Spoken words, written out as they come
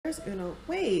Where's Uno?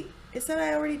 Wait, it said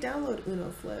I already downloaded Uno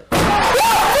Flip. God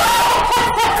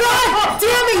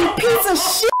damn it, you piece of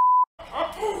shit!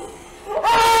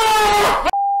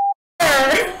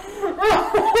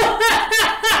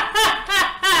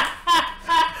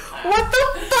 What the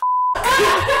fuck?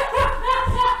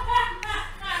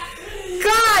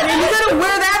 God, and you gotta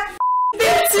wear that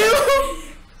thing too?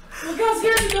 Look how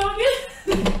scared you're going in.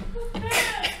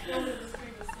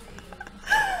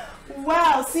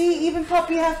 Wow, see, even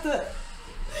puppy have to.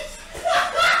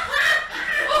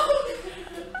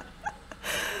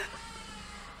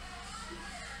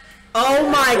 Oh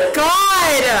my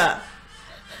god!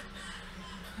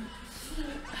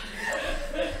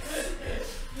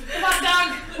 Come on, dog.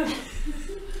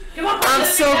 Come on. I'm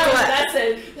so glad. That's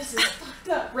it. This is fucked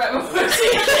up. Right before she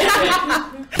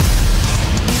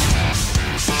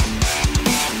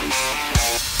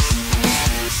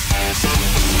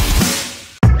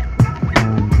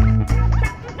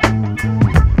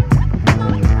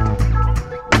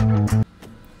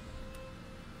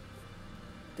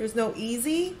There's no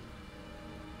easy?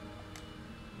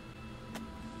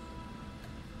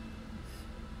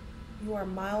 You are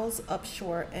miles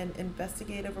upshore, an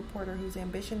investigative reporter whose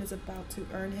ambition is about to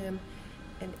earn him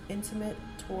an intimate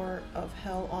tour of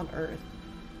hell on earth.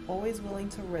 Always willing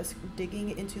to risk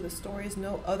digging into the stories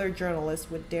no other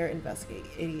journalist would dare investigate.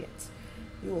 Idiots.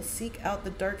 You will seek out the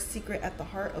dark secret at the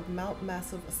heart of Mount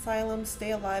Massive Asylum.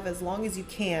 Stay alive as long as you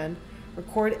can.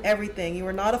 Record everything. You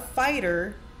are not a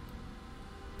fighter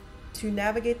to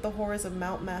navigate the horrors of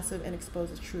Mount Massive and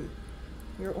expose the truth.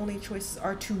 Your only choices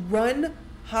are to run,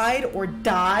 hide, or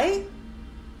die?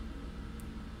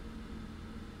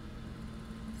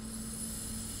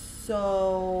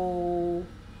 So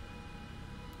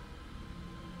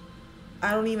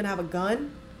I don't even have a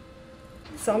gun.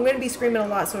 So I'm going to be screaming a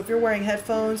lot. So if you're wearing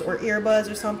headphones or earbuds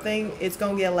or something, it's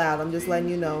going to get loud. I'm just letting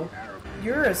you know.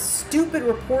 You're a stupid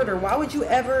reporter. Why would you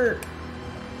ever...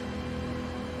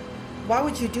 Why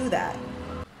would you do that?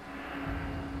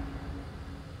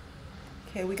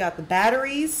 Okay, we got the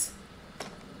batteries.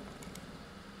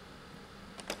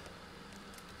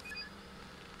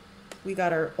 We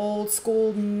got our old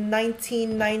school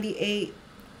 1998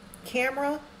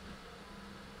 camera.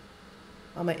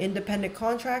 I'm an independent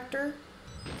contractor.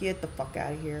 Get the fuck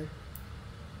out of here.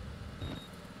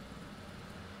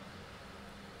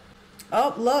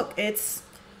 Oh, look, it's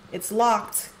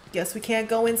locked. Guess we can't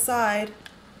go inside.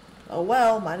 Oh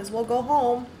well, might as well go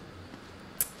home.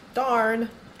 Darn.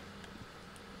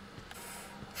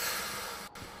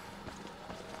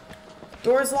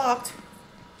 Door's locked.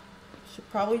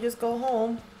 Should probably just go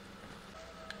home.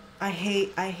 I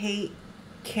hate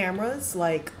cameras,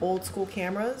 like old school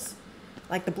cameras.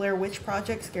 Like the Blair Witch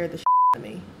Project scared the shit out of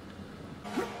me.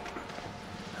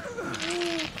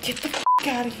 Get the fuck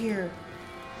out of here.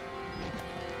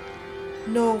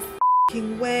 No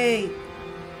fucking way.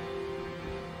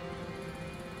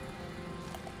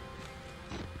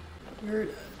 You're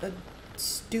a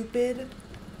stupid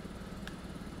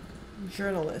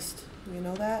journalist. You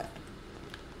know that?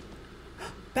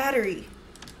 Battery.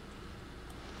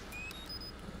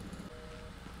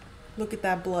 Look at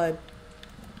that blood.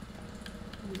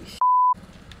 Holy shit.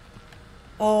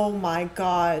 Oh my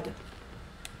god.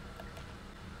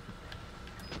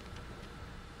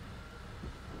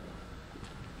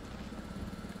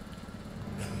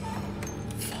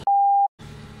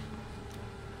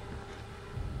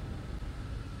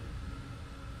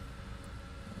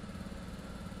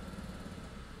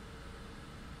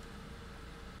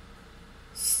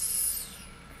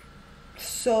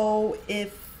 So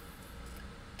if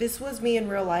this was me in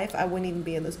real life, I wouldn't even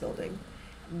be in this building.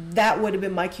 That would have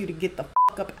been my cue to get the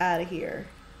fuck up out of here.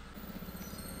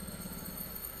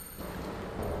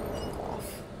 Fuck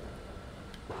off.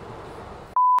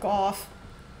 Fuck off.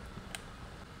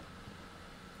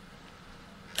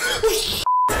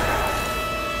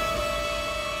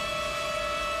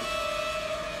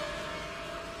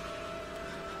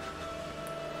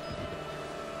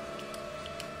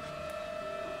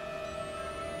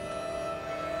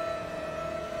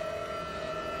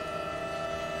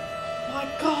 My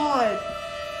god.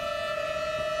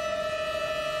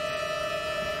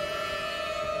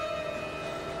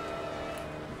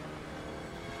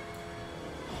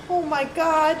 Oh my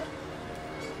god.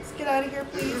 Let's get out of here,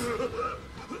 please.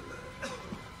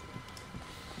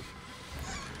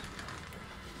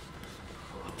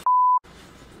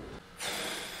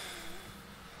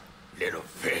 Little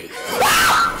pig.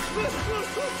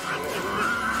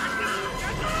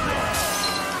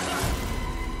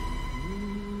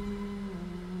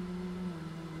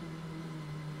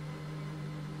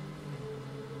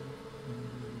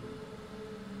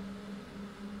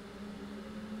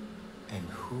 And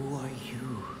who are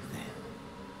you, then?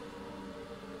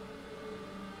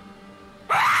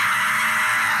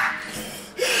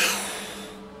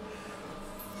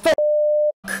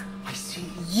 I see.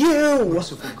 You!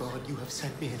 Merciful God, you have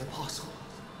sent me an apostle.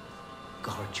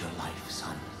 Guard your life,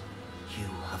 son. You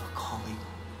have a calling.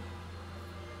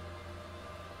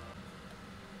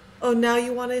 Oh, now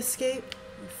you want to escape?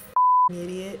 You f***ing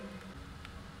idiot.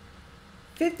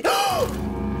 50.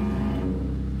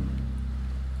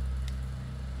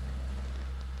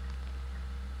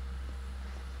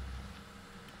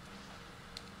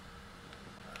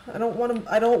 I don't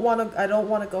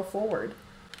want to go forward.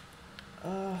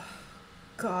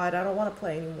 God, I don't want to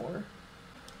play anymore.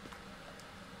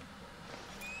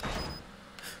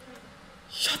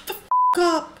 Shut the f***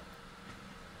 up!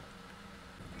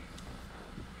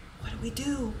 What do we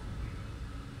do?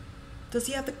 Does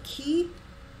he have the key?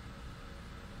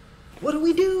 What do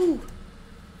we do?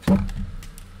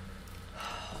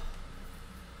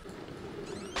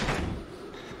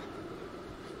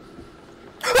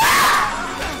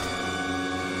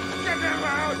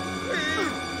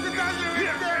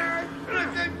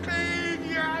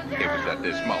 It was at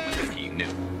this moment that he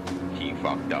knew. He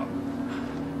fucked up.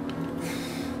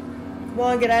 Come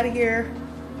on, get out of here.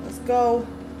 Let's go.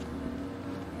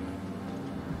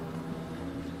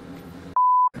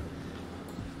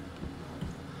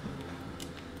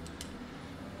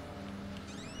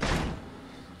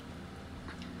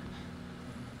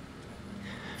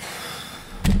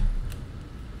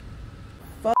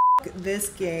 Fuck this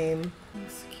game.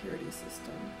 Security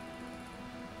system.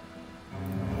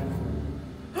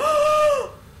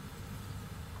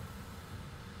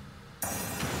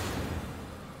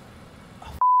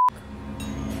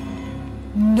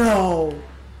 No.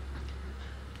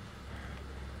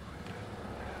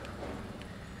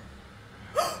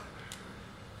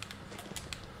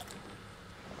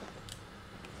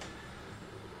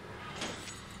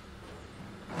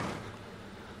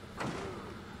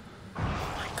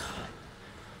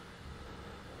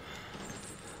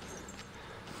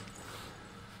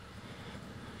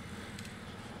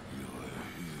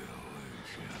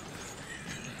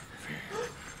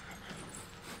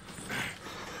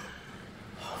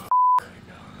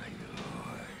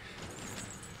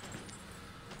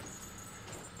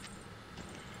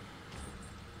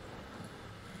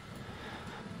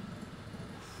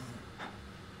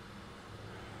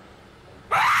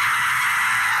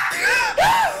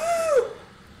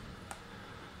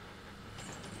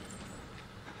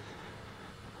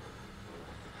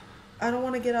 I don't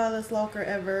want to get out of this locker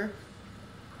ever.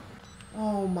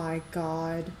 Oh my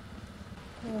god.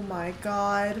 Oh my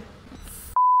god.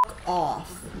 F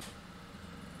off.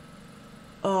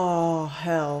 Oh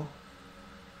hell.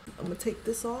 I'm gonna take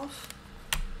this off.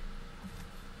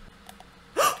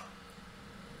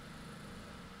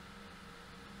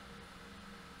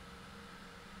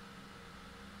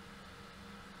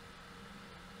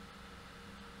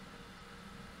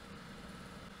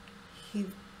 He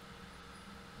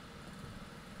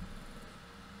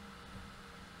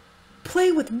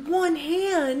play with one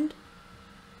hand?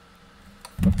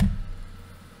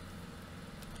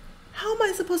 How am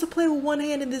I supposed to play with one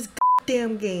hand in this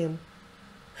goddamn game?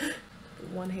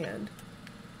 One hand.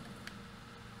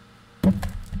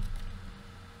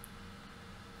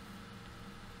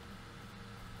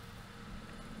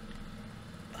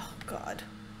 Oh God.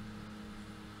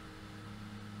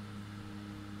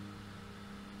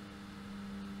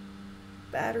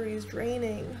 Battery is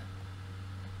draining.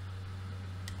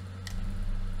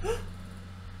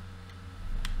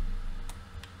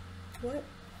 What?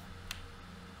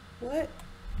 What?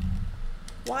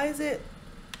 Why is it?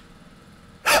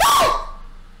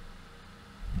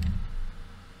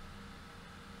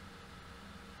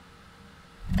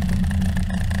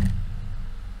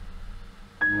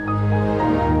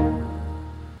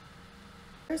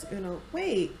 Where's Uno?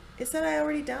 Wait, it said I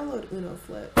already downloaded Uno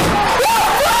Flip. God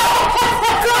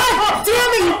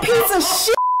damn it, you piece of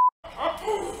shit!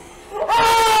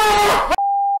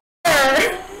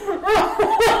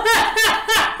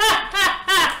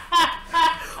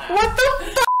 What the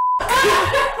fuck?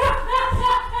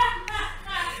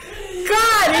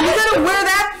 God, and you gotta wear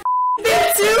that thing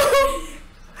too?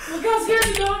 Look how scared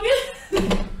you don't get.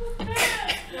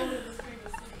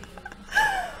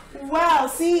 Wow,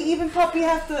 see, even puppy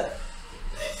have to.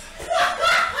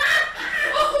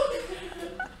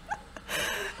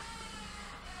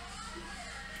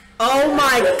 Oh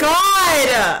my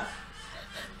God!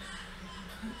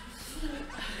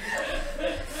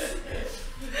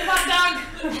 Come on, dog.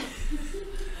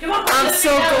 Come on. I'm so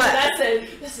glad. That's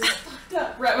it. This is fucked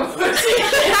up. Right before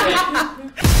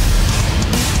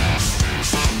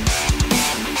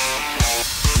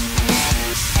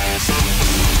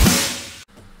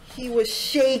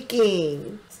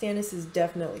shaking. Stannis is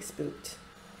definitely spooked.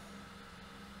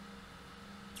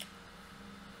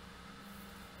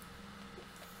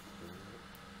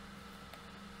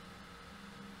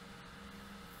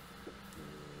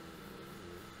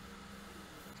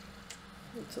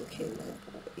 It's okay, my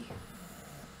boy.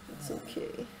 It's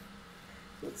okay.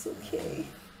 It's okay.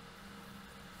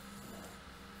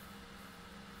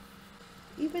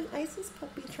 Even Ice's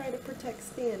puppy tried to protect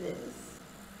Stannis.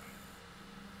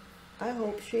 I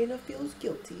hope Shayna feels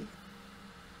guilty.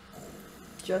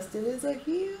 Justin is a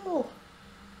heel.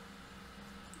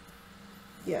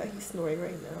 Yeah, he's snoring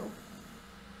right now.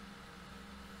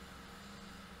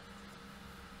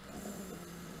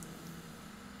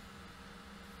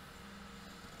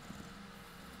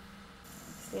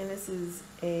 Stannis is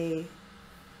a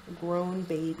grown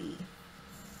baby.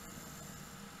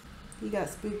 He got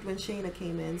spooked when Shayna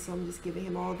came in, so I'm just giving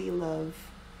him all the love.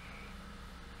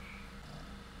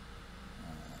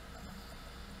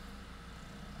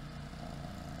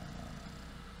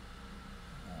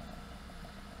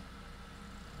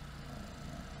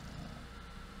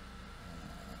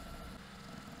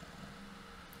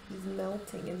 He's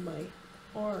melting in my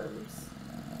arms.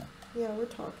 Yeah, we're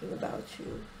talking about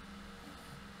you.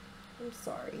 I'm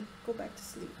sorry. Go back to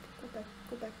sleep. Go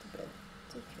back to bed.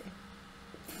 It's okay.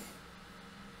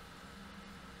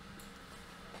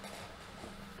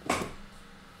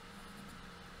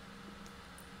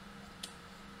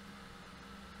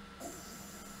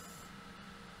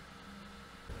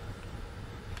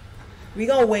 We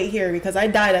gonna wait here because I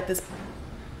died at this.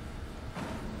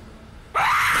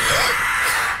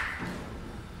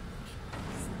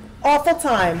 Awful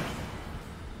time.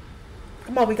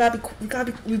 Come on, we gotta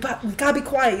be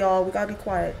quiet, y'all. We gotta be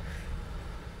quiet.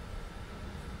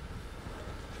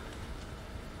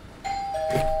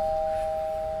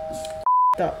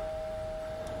 Up.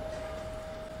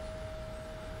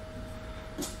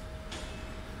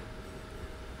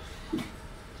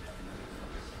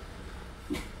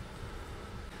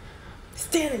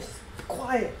 Stannis,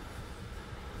 quiet.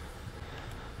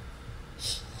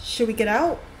 Should we get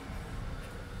out?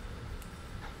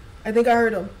 I think I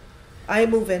heard him. I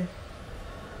ain't moving.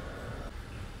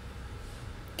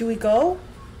 Do we go?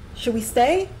 Should we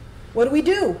stay? What do we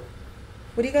do?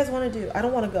 What do you guys want to do? I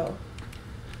don't want to go.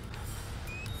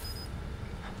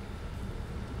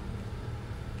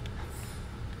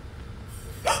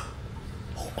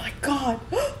 Oh my God.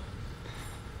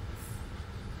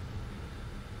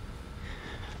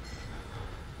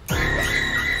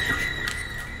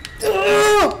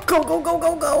 Go, go, go,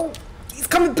 go, go. He's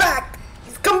coming back.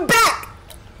 He's coming back.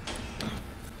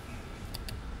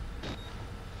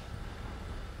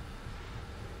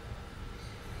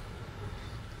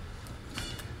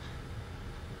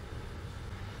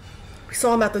 We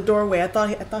saw him at the doorway. I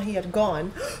thought he had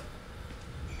gone.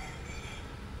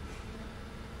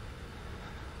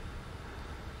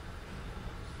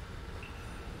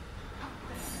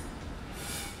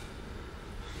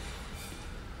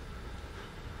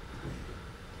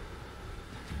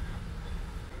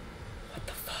 What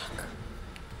the fuck?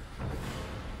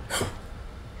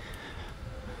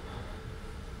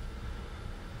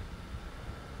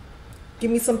 Give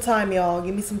me some time, y'all.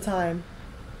 Give me some time.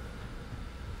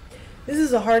 This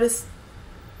is the hardest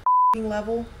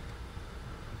level.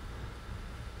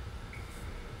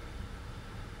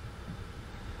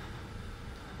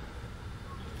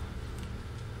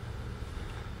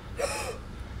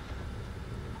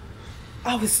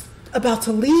 I was about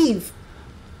to leave.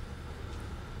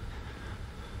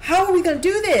 How are we gonna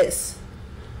do this?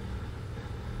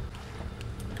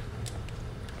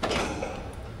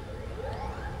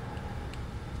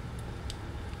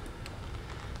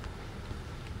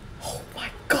 Oh my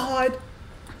God.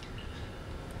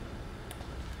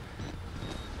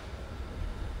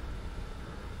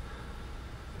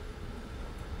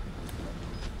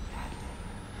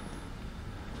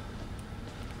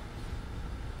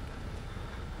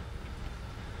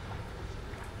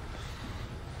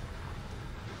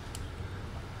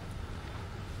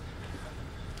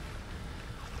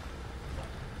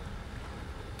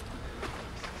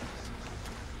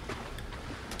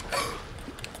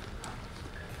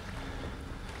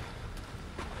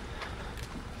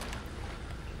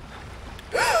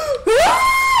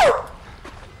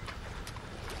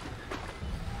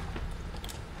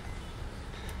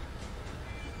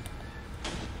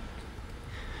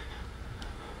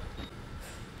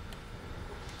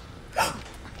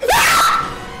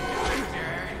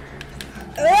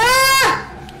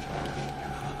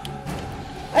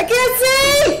 I can't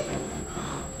see!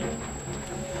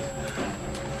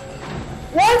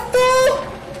 What the?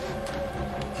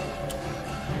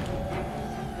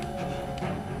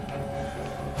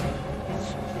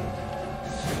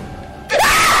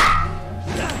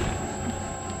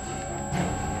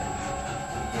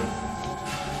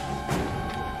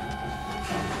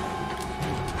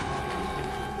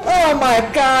 my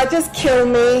god, just kill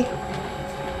me.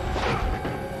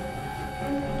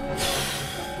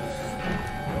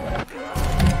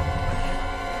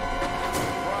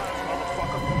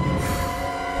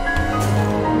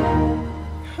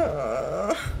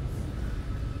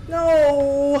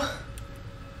 No.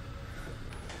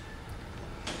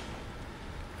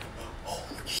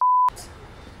 Holy shit.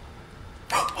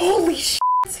 Holy shit.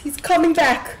 He's coming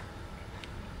back.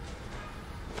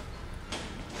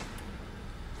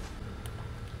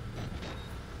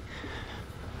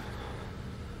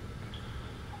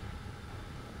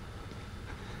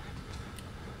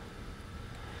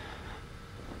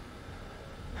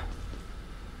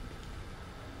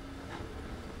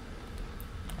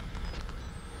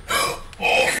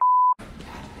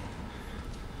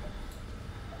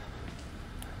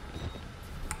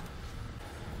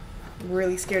 I'm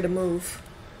really scared to move.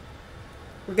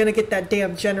 We're gonna get that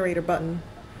damn generator button.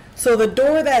 So the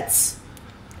door that's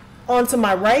onto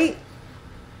my right,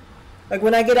 like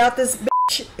when I get out this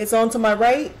bitch, it's onto my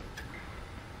right.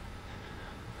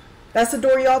 That's the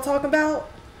door y'all talking about?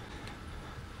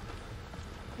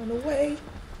 On the way.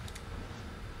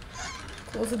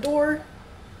 Close the door.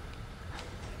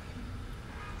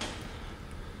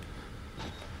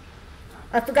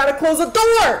 I forgot to close the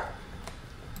door!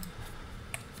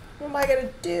 What am I gonna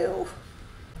do?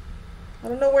 I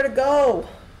don't know where to go.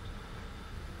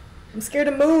 I'm scared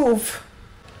to move.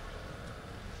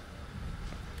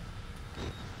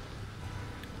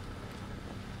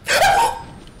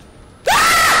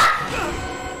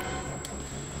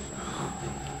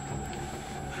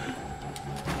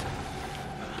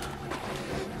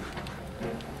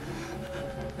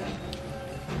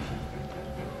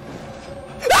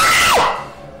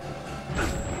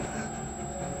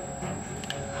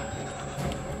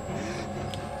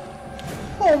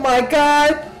 Oh my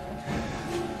god!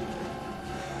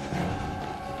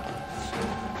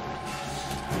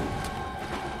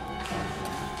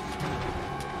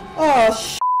 Oh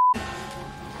sh!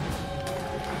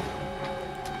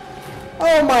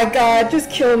 Oh my god, just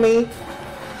kill me.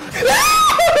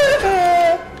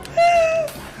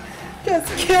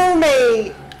 Just kill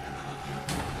me!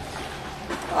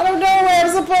 I don't know where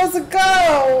I'm supposed to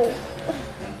go!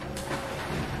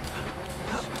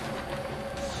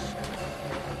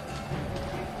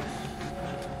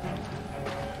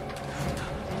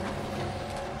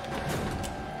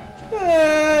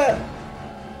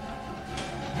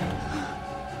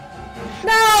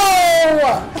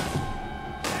 No!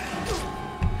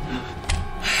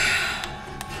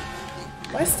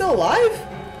 Am I still alive?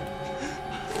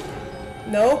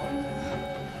 Nope.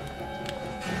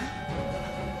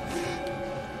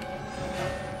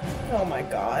 Oh my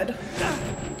god.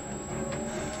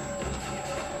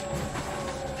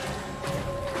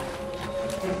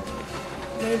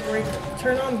 Main breaker.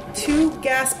 Turn on 2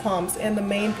 gas pumps and the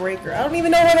main breaker. I don't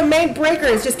even know where the main breaker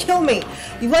is. Just kill me.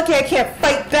 You lucky I can't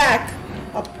fight back.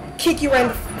 I'll kick you right in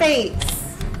the face.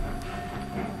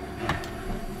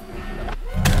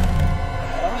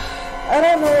 I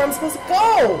don't know where I'm supposed to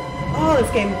go. Oh, this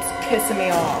game's pissing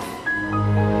me off.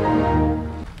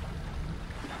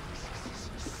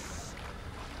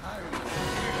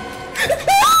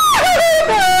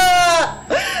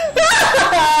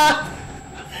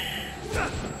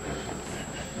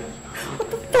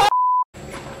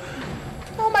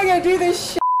 I do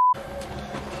this shit.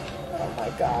 Oh my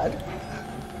god.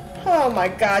 Oh my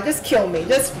god, just kill me.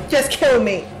 Just kill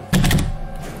me.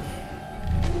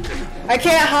 I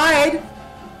can't hide.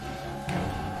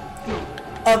 You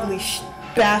ugly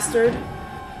bastard.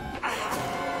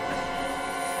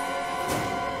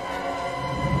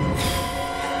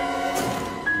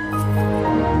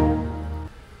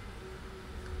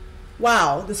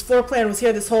 Wow, this floor plan was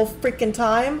here this whole freaking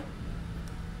time.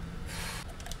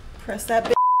 Press that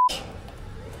bitch.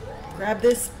 Grab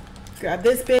this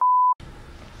bitch,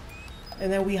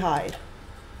 and then we hide.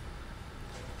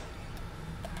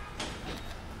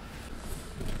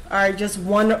 Alright, just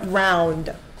one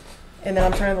round, and then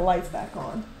I'm turning the lights back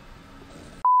on.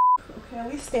 Okay, at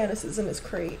least Stannis is in his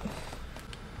crate.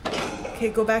 Okay,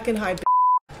 go back and hide.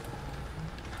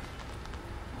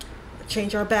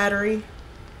 Change our battery.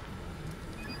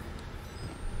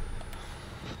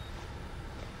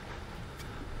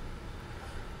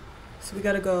 So we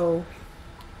gotta go.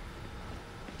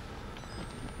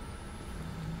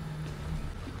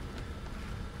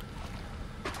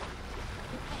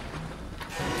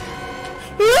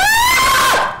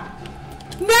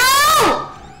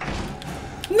 No!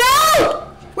 No!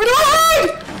 Where do I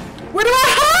hide? Where do I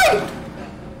hide?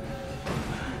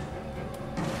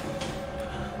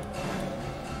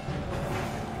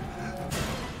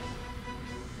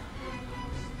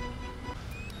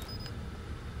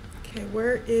 Okay,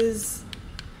 where is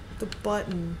the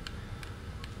button?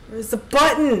 Where's the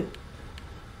button?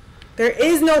 There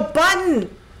is no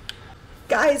button!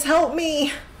 Guys, help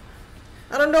me!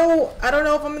 I don't know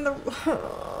if I'm in the...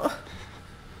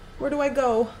 Where do I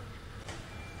go?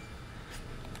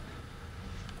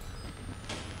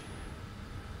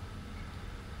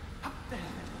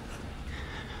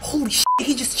 Holy shit,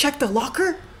 he just checked the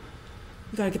locker?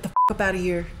 We gotta get the fuck up out of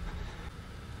here.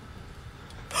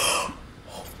 Oh,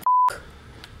 fuck.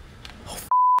 Oh, fuck.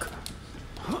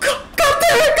 God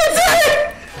damn it! God damn it!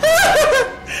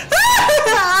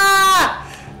 Ah!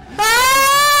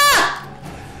 Ah!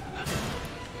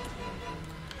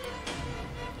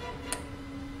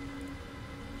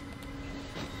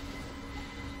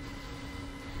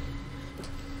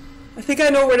 I think I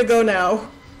know where to go now.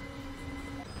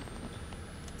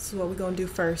 This is what we're gonna do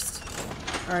first.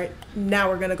 Alright, now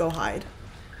we're gonna go hide.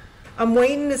 I'm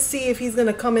waiting to see if he's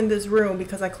gonna come in this room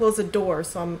because I closed the door,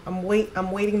 so I'm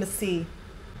waiting to see.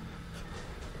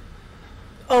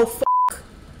 Oh fuck.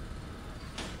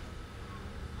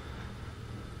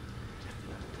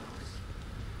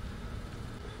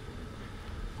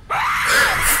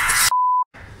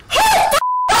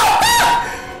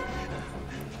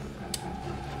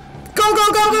 Go,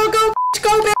 go, go, go, go,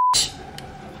 go, bitch!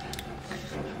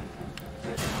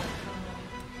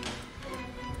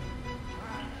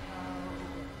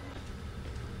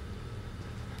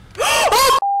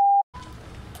 Oh!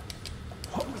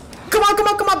 Come on, come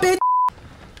on, come on, bitch!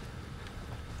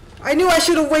 I knew I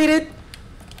should have waited.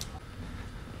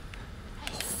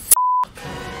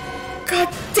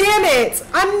 God damn it!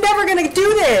 I'm never gonna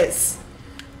do this!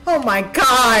 Oh my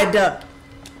god!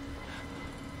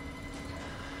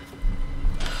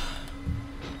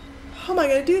 How am I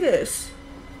gonna do this?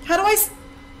 How do I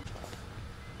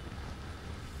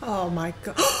Oh my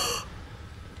god.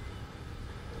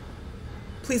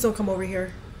 Please don't come over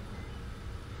here.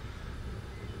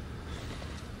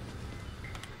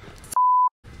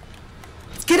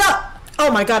 Get up! Oh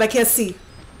my god, I can't see.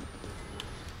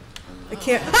 I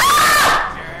can't.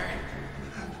 Ah!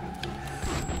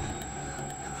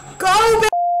 Go, bitch!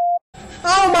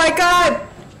 Oh my god!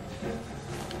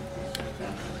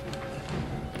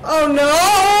 Oh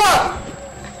no!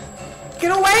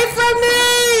 Get away from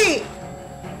me!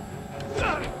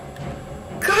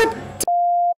 God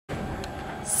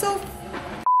damn. So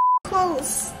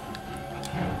close.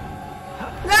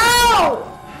 No!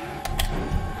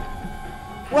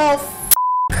 Well,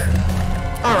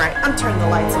 alright, I'm turning the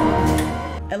lights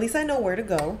on. At least I know where to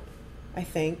go, I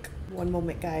think. One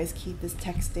moment, guys. Keith is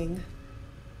texting.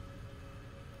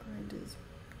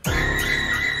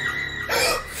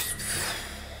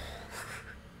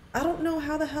 I don't know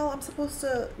how the hell I'm supposed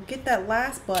to get that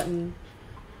last button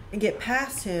and get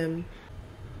past him.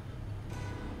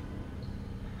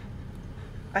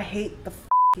 I hate the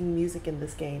f***ing music in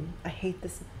this game. I hate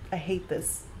this. I hate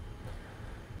this.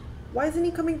 Why isn't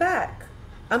he coming back?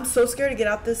 I'm so scared to get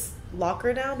out this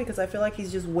locker now because I feel like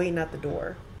he's just waiting at the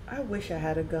door. I wish I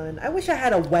had a gun. I wish I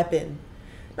had a weapon.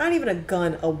 Not even a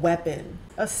gun, a weapon.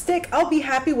 A stick, I'll be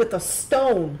happy with a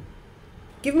stone.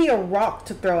 Give me a rock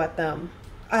to throw at them.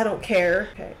 I don't care.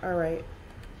 Okay, alright.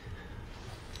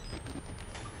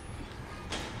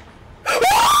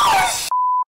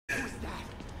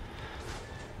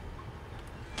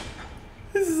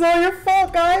 This is all your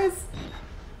fault, guys.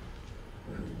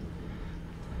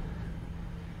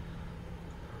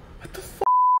 What the f***?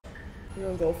 We're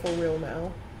gonna go for real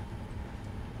now.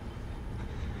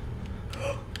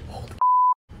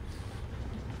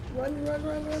 Run, run,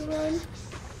 run, run, run.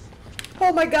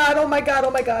 Oh my god, oh my god,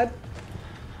 oh my god.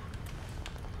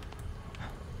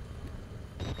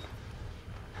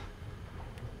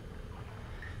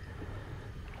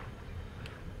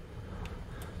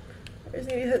 I just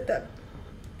need to hit that.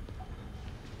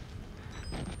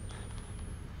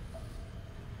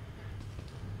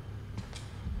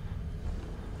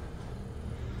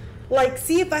 Like,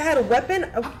 see if I had a weapon.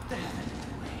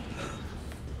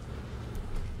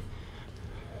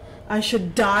 I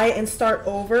should die and start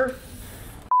over.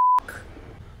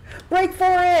 Break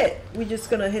for it. We're just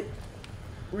gonna hit.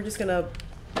 We're just gonna.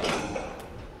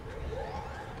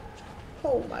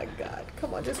 Oh my god!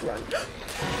 Come on, just run.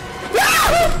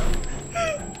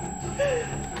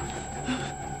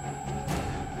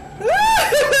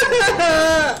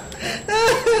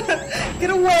 Get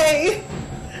away!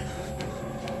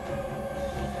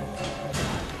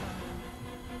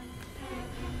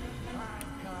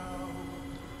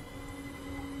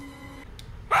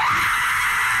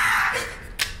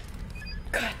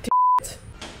 God damn it.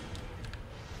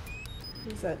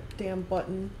 Where's that damn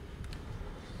button?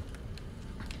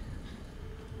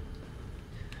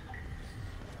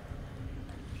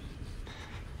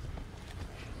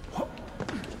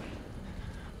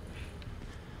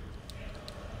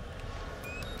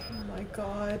 my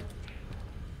god.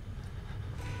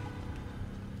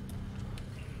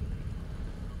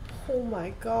 Oh my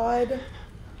god.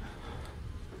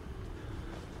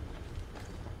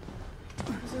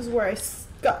 This is where I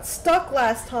got stuck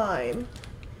last time.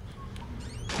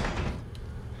 I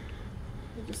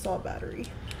just saw a battery.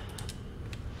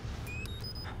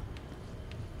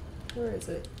 Where is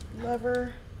it?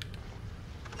 Lever.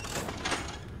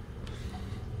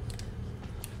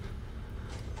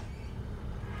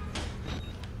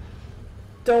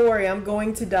 Don't worry, I'm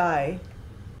going to die.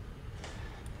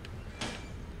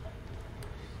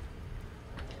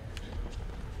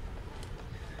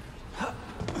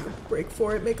 Break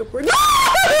for it, make a break. I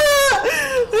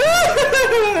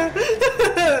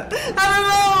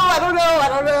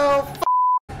don't know.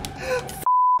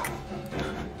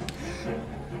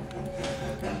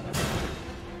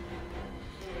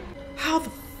 How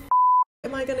the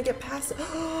am I gonna get past it?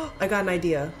 I got an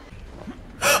idea.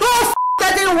 Oh,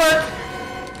 that didn't work!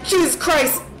 Jesus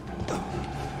Christ!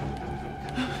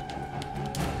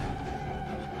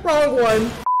 Wrong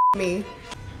one. Me.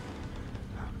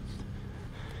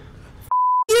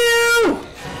 You!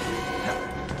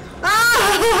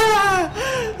 Ah!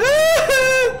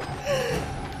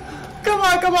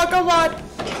 Come on!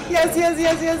 Yes! Yeah!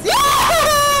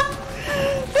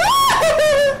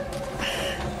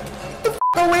 Get the f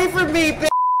away from me, bitch!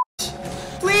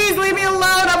 Please leave me alone!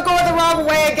 I'm going the wrong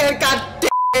way again, god damn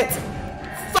it!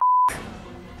 Fuck!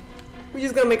 We're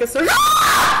just gonna make a circle.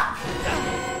 Ah!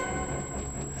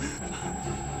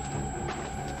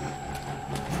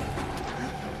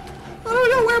 I don't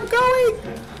know where I'm going!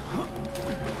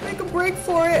 Make a break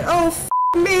for it. Oh, f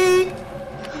me!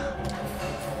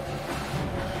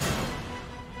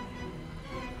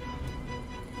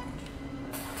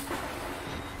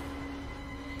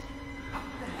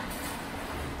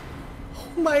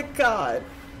 Oh my god.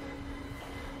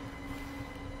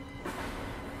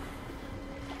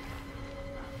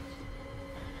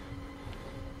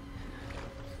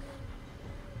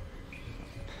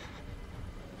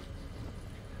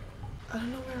 I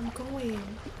don't know where I'm going.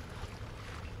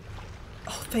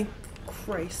 Oh, thank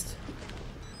Christ.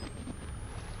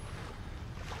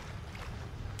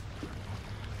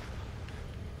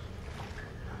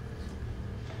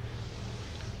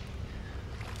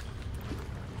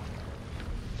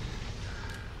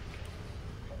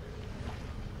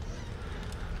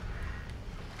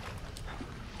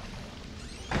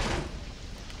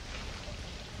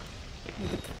 Get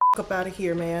the f up out of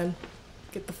here, man.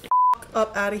 Get the f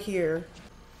up out of here.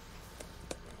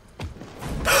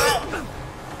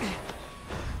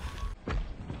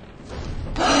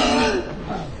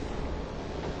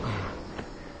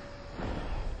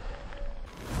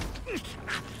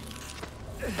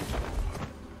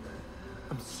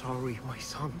 I'm sorry, my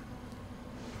son.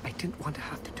 I didn't want to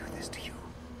have to do this to you.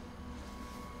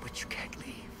 But you can't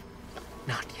leave.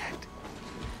 Not yet.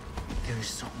 There is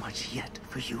so much yet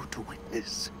for you to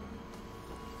witness.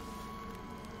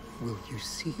 Will you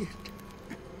see it?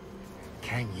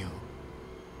 Can you?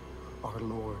 Our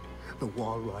Lord, the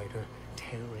Wall Rider,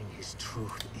 tearing his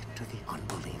truth into the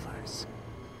unbelievers.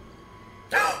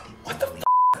 What the f?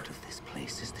 Out of this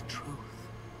place is the truth.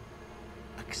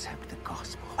 Accept the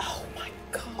gospel. Oh my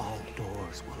god. All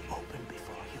doors will open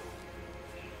before you.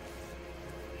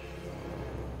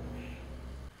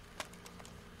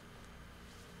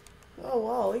 Oh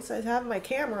well, at least I have my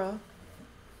camera.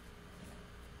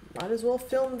 Might as well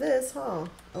film this, huh?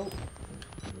 Oh.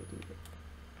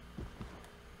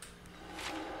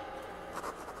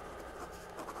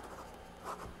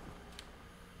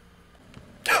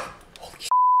 Holy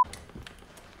shit.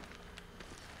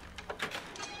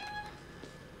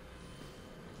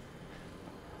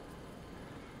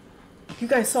 You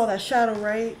guys saw that shadow,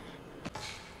 right?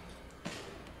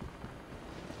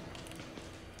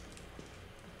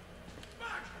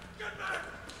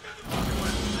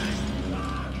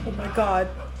 Oh my god.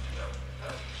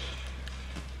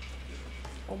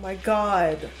 Oh my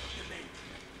god.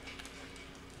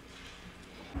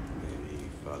 Maybe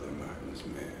Father Martin's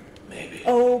man. Maybe.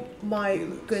 Oh my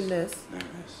goodness.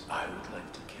 Nervous. I would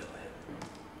like to kill him.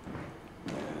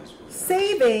 Yes, well,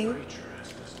 Saving. Creature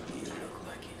has wisdom. you look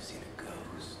like you've seen a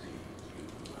ghost.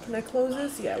 Can I close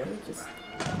this? Yeah, let me just.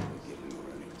 Give him a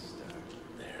running start.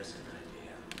 There's an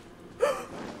idea.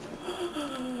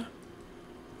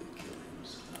 We kill him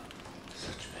slow.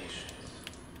 Such patience.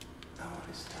 Now on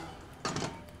his tongue.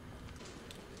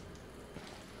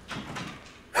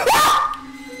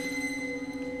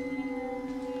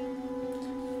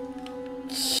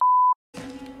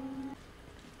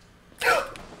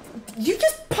 You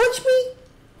just punched me?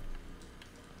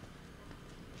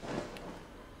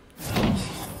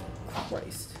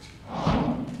 Christ.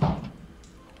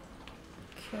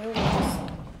 Okay, we'll just...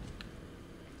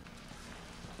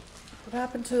 What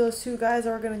happened to those two guys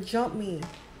that were gonna jump me?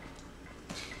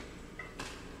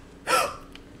 Wait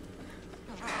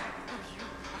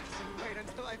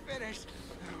until I finish.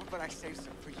 But I saved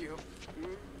some for you.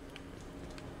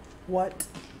 What?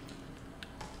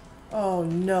 Oh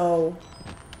no.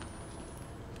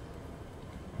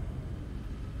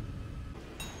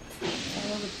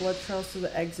 Follow the blood trails to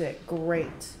the exit. Great.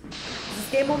 Is this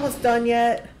game almost done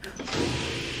yet?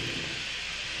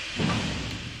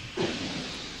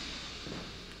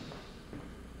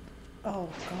 Oh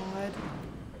god.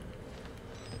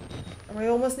 Are we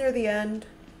almost near the end?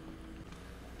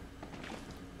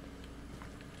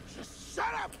 Just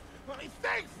shut up! Let me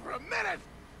think for a minute!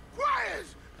 Quiet!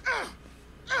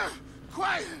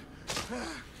 Quiet!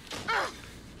 Oh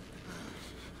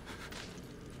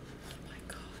my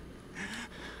god.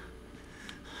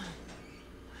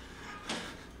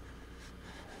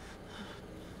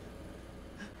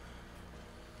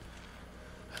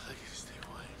 I'd like you to stay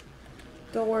away.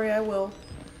 Don't worry, I will.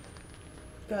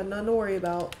 Got nothing to worry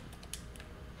about.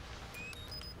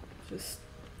 Just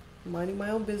minding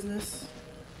my own business.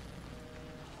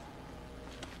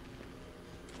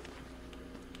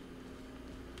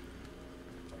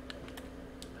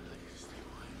 I'd like you to stay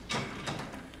away.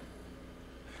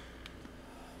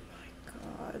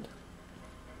 God.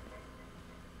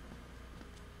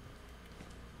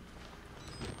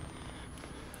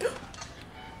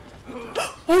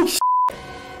 Oh sh**!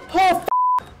 Oh f***!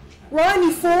 Run,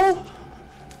 you fool!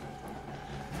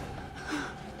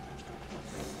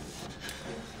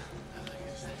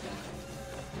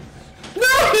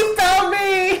 No, he found me!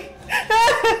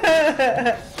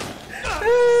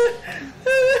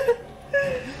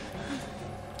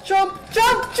 Jump,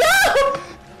 jump, jump!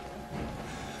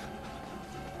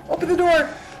 Open the door.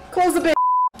 Close the bitch.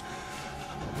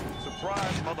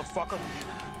 Surprise, motherfucker!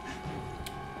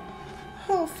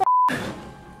 Oh, f***.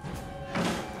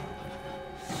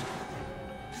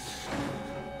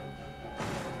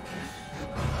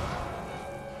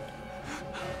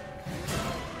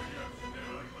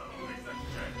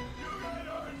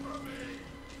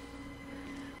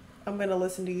 I'm gonna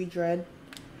listen to you, Dread.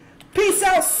 Peace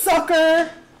out,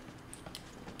 sucker!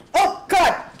 Oh,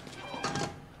 God!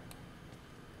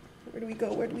 Where do we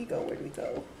go? Where do we go? Where do we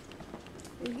go?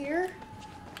 In here?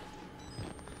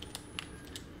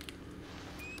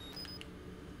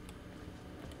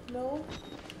 No?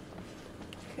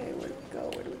 Okay, where do we go?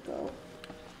 Where do we go?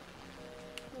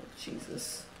 Oh,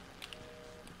 Jesus.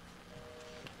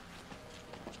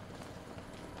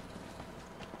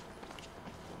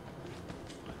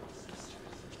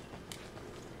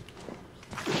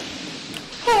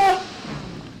 Ah!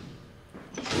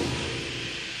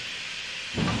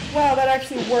 Wow, that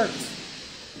actually worked.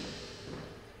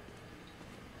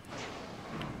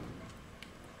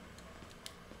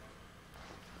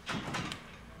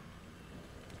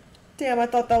 Damn, I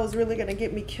thought that was really gonna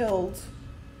get me killed.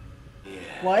 Yeah.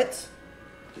 What?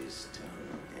 His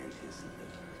tongue and his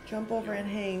liver. Jump over and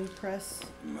hang, press.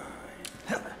 Mine.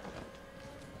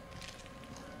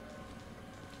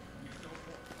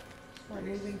 We're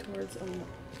moving towards a...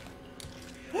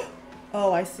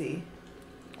 Oh, I see.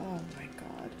 Oh my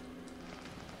god.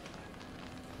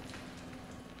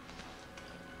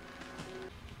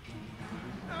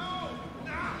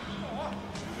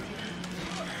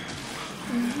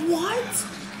 What?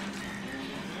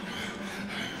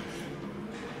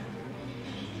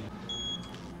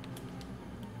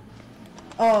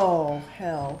 Oh,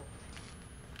 hell.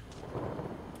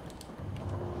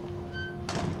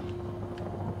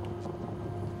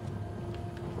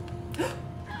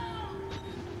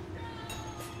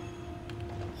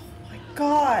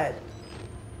 God.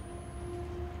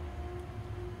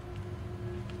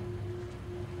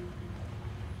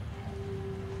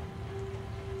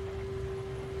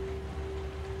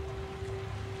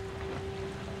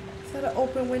 Is that an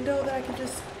open window that I can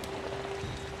just...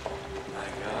 My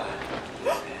God.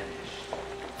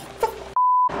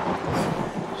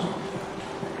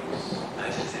 I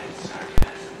just had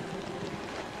sarcasm.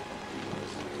 It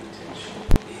wasn't intentional.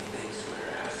 He thinks we're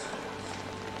assholes.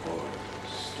 Or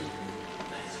stupid.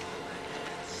 Let's go like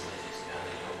that. Slit his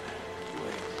belly open.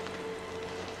 Wait.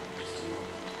 Just a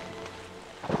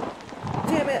moment.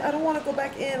 Damn it, I don't want to go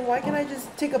back in. Why can't I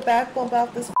just take a back bump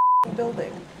out this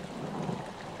building?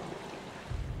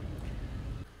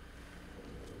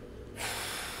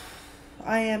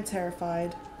 I am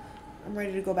terrified. I'm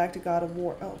ready to go back to God of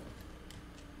War. Oh.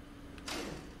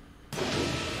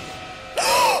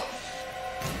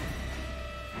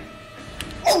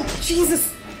 Oh,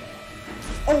 Jesus!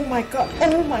 Oh my god,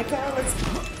 let's...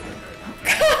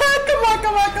 Come on,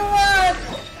 come on, come on!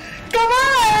 Come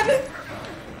on!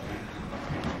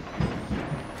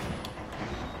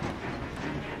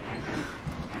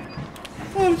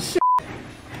 Oh shit.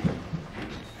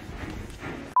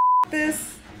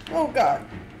 This. Oh god.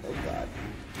 Oh god.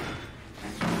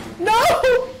 No!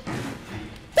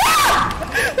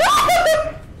 Ah!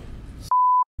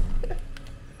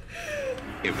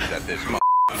 It was at this moment.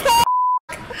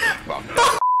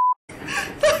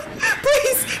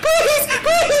 Please, please,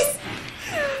 please!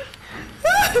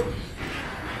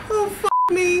 Oh, fuck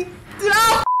me.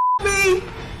 Oh, fuck me.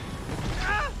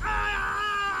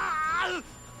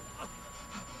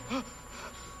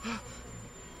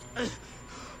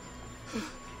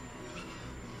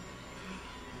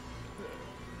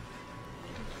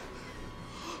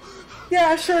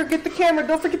 Yeah, sure, get the camera.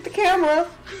 Don't forget the camera.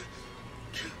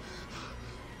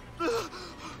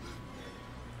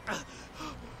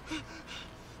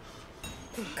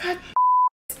 God.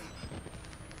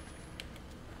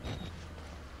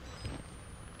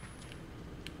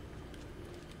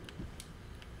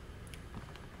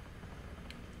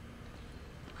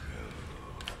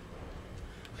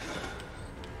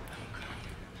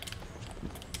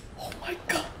 Oh my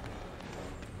god.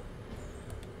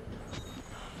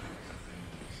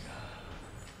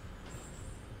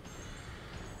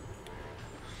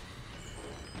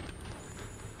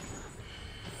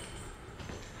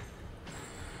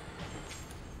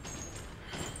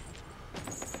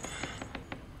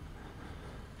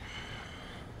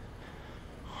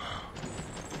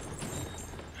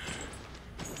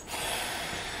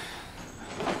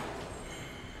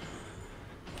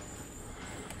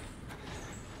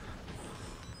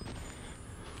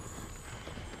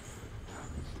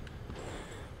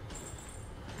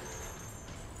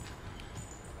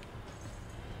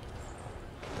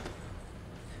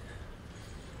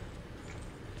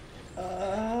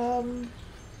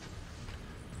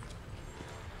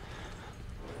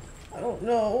 I don't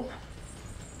know.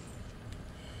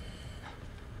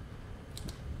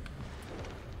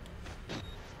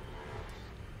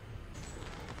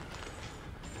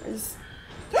 There's...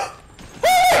 Oh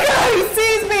my god, he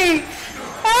sees me!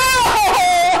 Ow!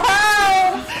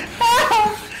 Ow! Ow!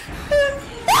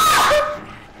 Ah!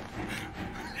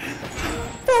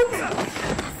 Oh god.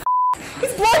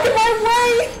 He's blocking my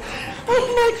way! Oh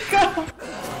my god!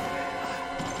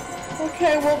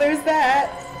 Okay, well there's that.